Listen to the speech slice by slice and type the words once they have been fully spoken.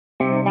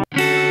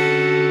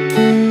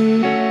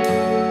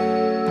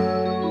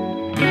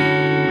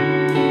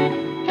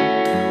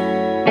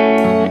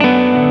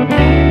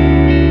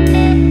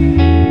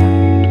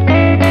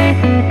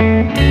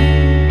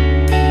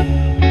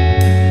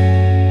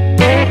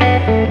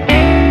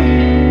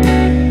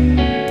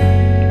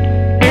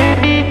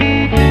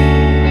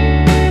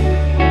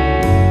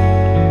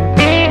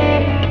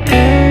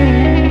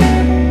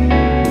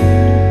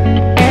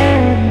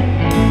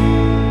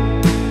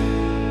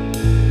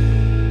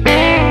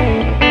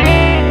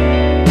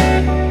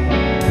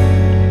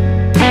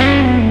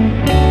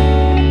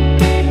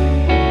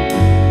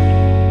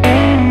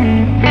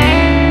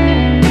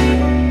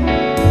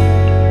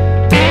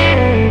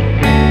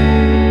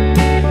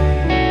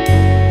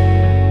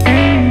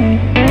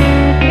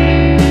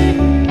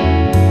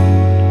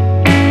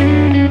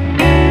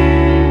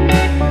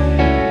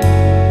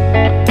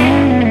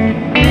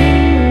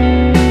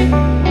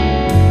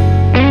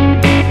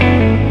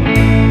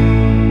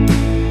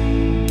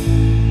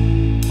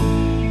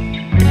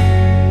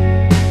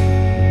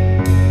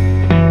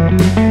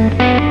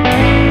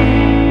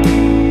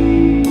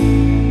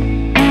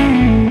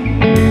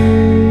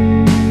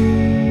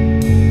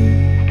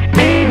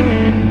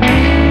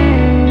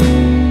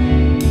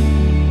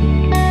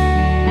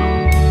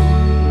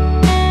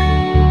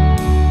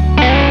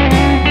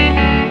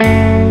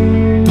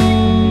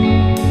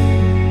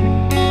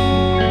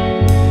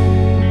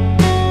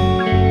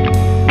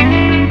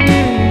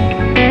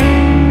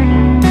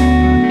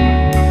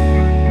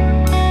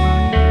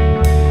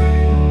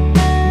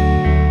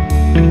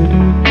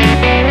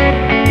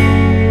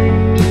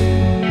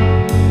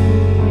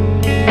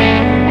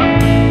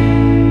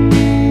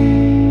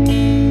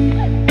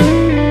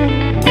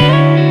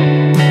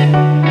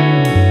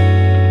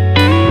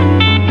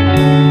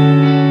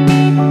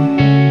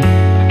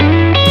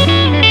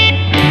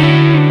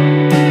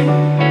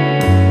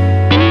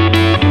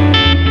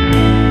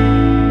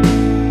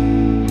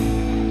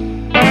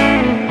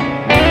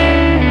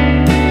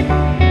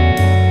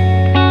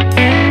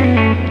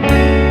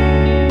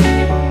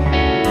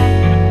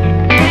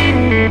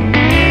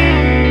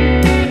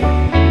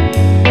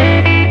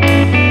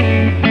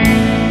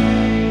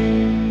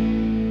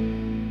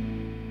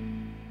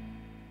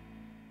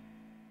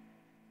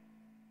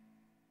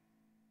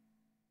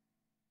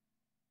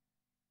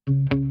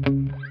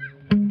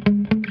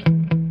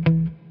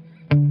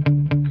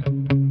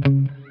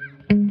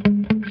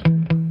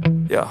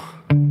Yeah.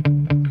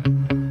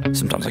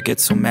 Sometimes I get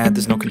so mad,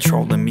 there's no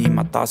controlling me.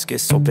 My thoughts get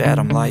so bad,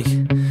 I'm like,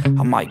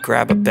 I might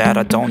grab a bat,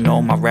 I don't know.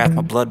 My wrath,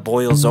 my blood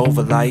boils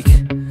over like,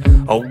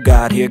 oh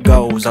God, here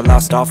goes. I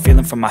lost all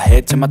feeling from my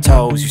head to my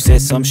toes. You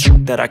said some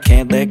shit that I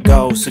can't let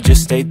go, so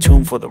just stay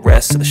tuned for the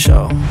rest of the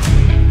show.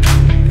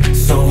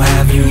 So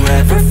have you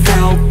ever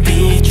felt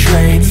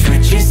betrayed?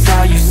 Switches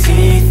how you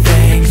see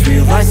things,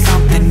 realize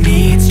something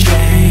needs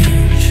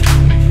change.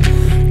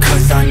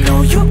 Cause I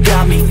know you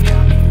got me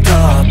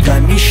up,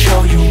 let me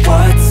show you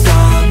what's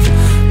up.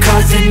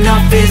 Cause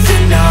enough is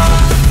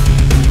enough.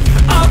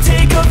 I'll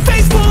take a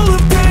face full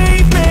of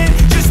pavement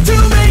just to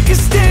make a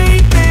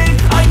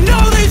statement. I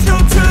know there's no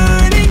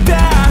turning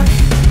back.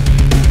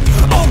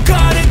 Oh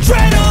God,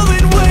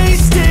 adrenaline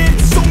wasted,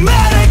 so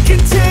mad I can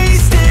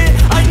taste it.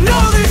 I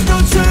know there's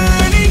no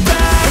turning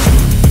back.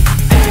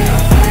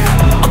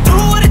 I'll do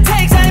what it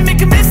takes, I ain't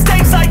making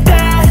mistakes like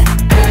that.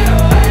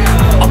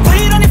 I'll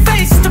bleed on your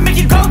face just to make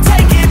you go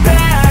take it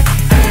back.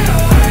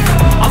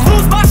 I'll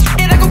lose my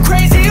shit, I go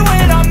crazy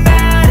when I'm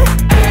mad.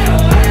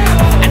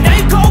 And now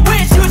you go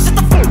wish you would shut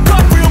the fuck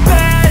up real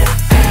bad.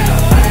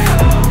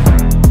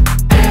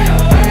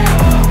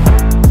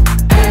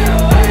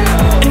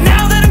 And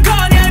now that I'm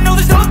gone, yeah, I know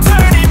there's no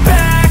turning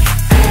back.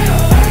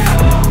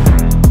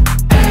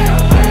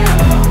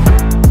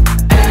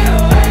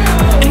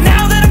 And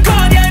now that I'm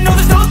gone, yeah, I know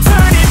there's no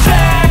turning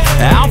back.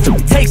 I'll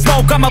take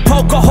smoke, I'ma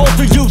poke a hole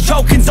through you,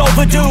 choking's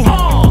overdue.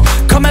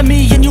 Come at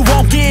me and you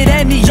won't get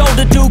any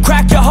older, dude.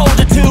 Crack your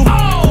holder too.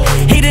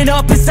 Heating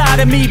up inside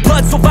of me,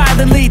 blood so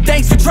violently.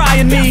 Thanks for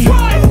trying me.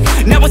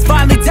 Now it's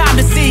finally time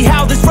to see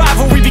how this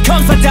rivalry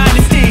becomes my